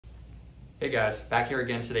Hey guys, back here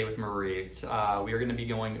again today with Marie. We are going to be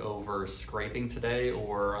going over scraping today,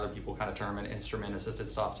 or other people kind of term it instrument-assisted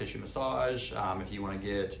soft tissue massage. If you want to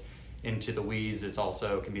get into the weeds, it's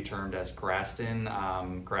also can be termed as Graston.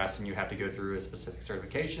 Graston, you have to go through a specific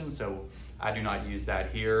certification, so I do not use that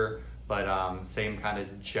here, but same kind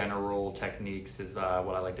of general techniques is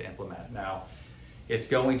what I like to implement. Now, it's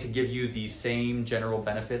going to give you the same general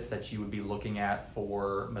benefits that you would be looking at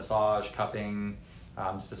for massage, cupping,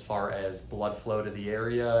 just as far as blood flow to the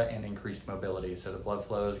area and increased mobility. So the blood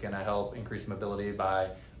flow is going to help increase mobility by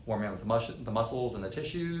warming up the muscles and the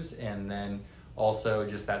tissues, and then also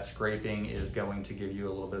just that scraping is going to give you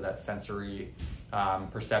a little bit of that sensory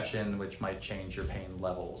perception, which might change your pain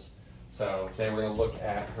levels. So today we're going to look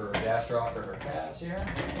at her gastroc or her calves here.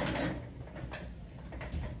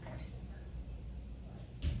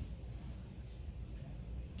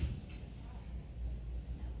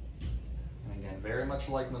 Very much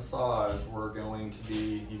like massage, we're going to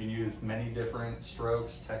be, you can use many different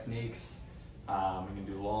strokes, techniques. You can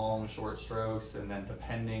do long, short strokes, and then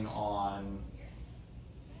depending on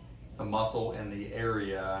the muscle and the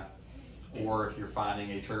area, or if you're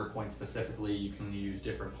finding a trigger point specifically, you can use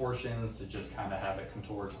different portions to just kind of have it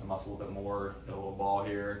contour to the muscle a bit more. Got a little ball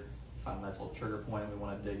here, find a nice little trigger point we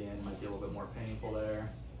want to dig in, might be a little bit more painful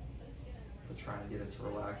there. But trying to get it to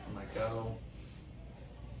relax and let go.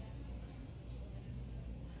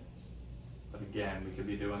 But again, we could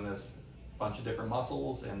be doing this bunch of different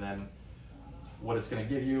muscles, and then what it's going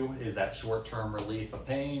to give you is that short-term relief of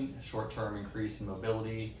pain, short-term increase in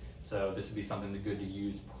mobility. So this would be something good to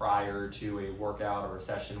use prior to a workout or a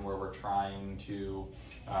session where we're trying to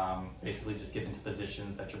basically just get into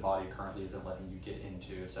positions that your body currently isn't letting you get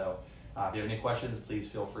into. So if you have any questions, please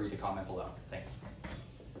feel free to comment below. Thanks.